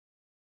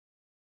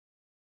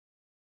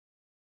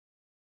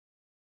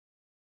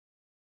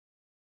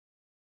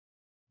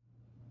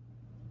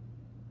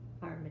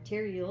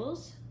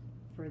materials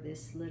for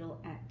this little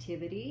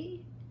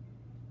activity: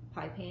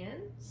 pie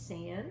pan,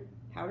 sand,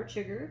 powdered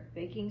sugar,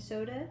 baking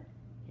soda,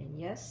 and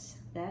yes,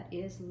 that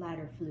is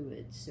lighter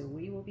fluid. So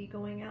we will be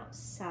going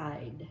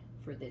outside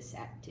for this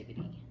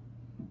activity.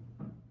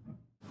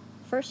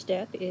 First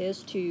step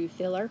is to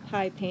fill our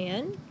pie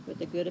pan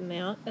with a good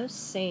amount of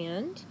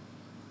sand.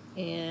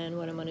 And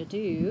what I'm going to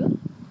do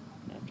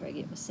after I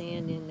get my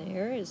sand in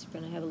there is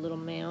going to have a little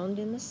mound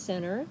in the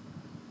center.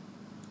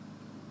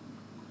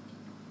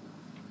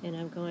 And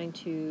I'm going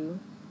to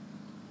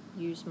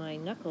use my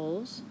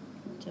knuckles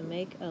to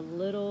make a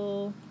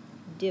little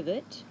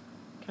divot,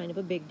 kind of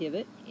a big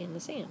divot, in the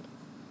sand.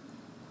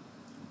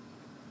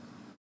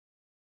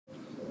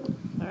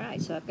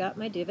 Alright, so I've got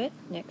my divot.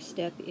 Next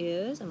step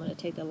is I'm going to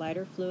take the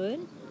lighter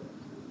fluid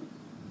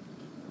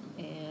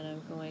and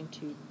I'm going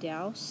to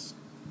douse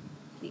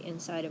the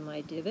inside of my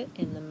divot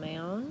in the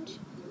mound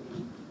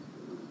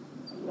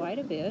quite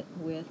a bit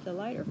with the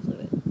lighter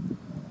fluid.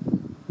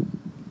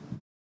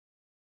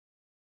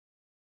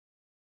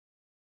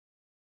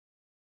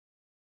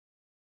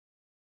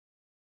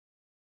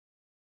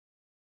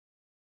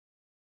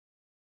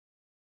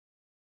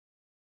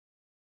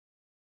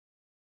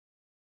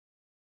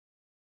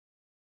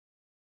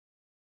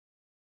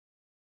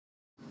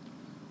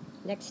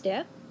 Next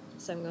step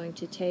is I'm going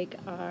to take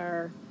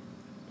our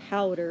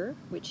powder,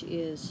 which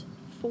is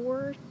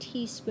 4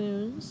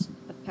 teaspoons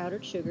of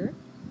powdered sugar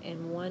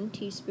and 1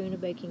 teaspoon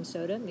of baking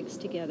soda mixed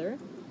together.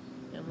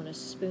 And I'm going to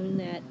spoon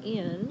that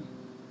in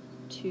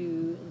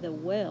to the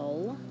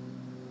well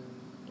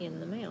in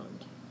the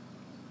mound.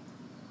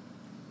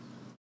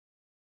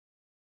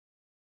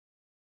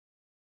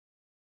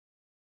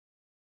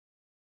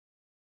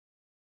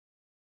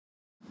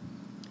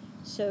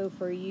 So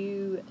for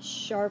you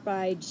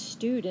sharp-eyed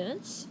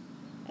students,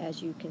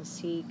 as you can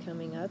see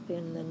coming up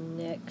in the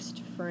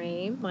next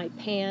frame, my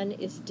pan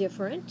is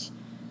different.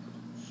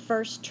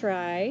 First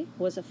try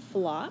was a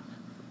flop.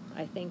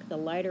 I think the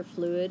lighter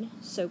fluid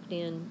soaked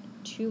in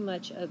too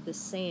much of the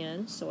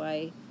sand, so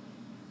I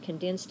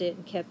condensed it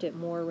and kept it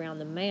more around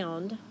the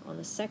mound on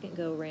the second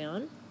go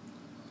round.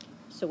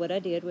 So what I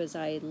did was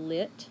I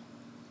lit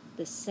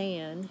the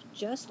sand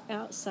just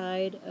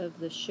outside of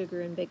the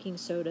sugar and baking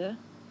soda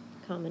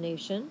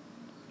combination,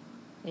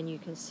 and you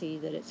can see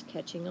that it's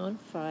catching on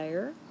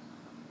fire,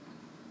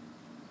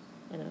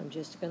 and I'm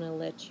just going to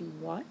let you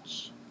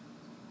watch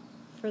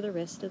for the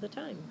rest of the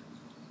time.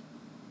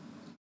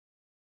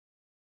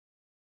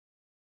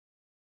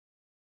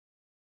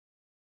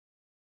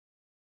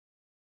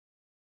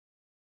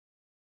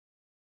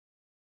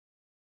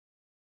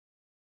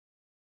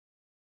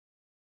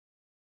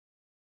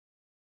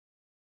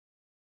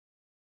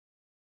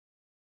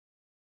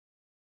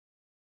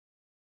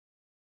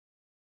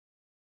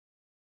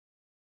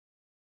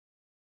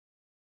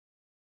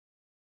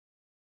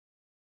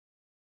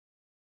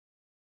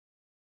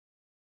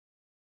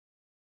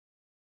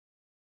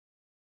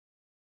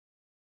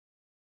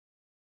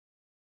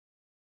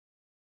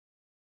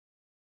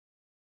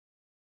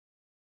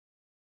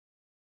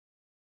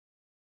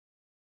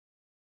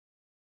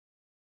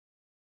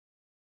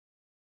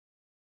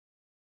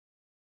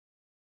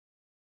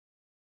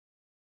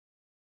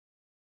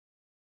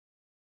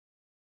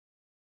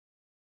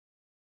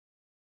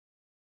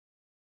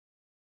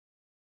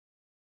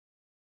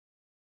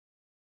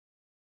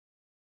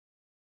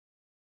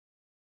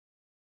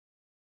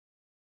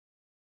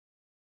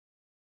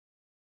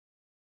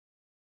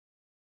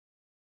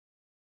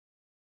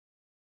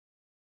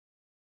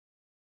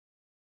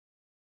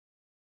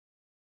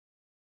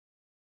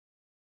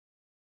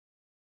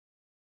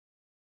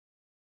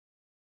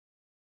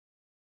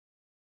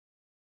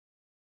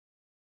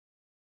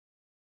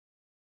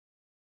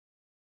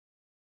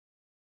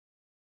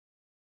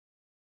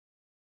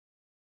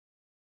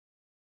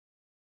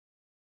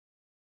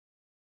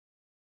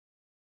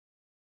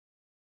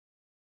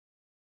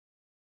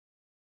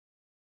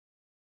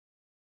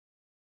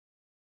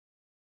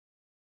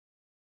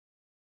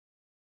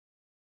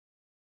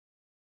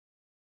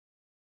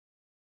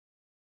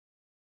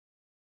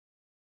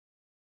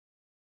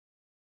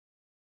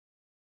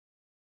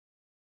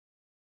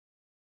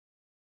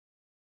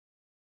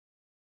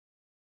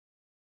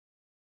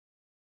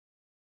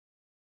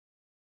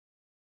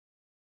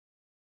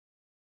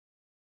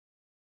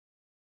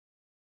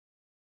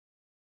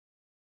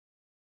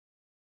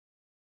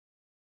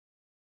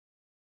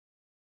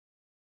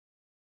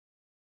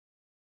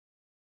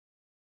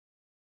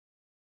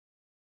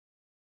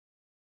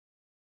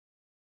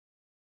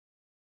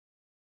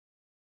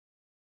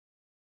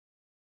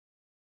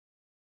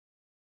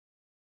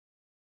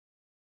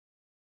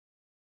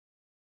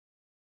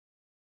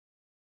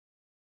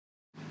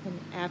 And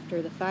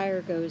after the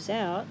fire goes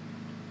out,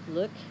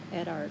 look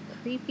at our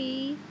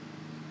creepy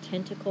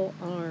tentacle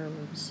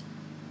arms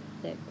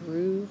that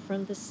grew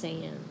from the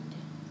sand.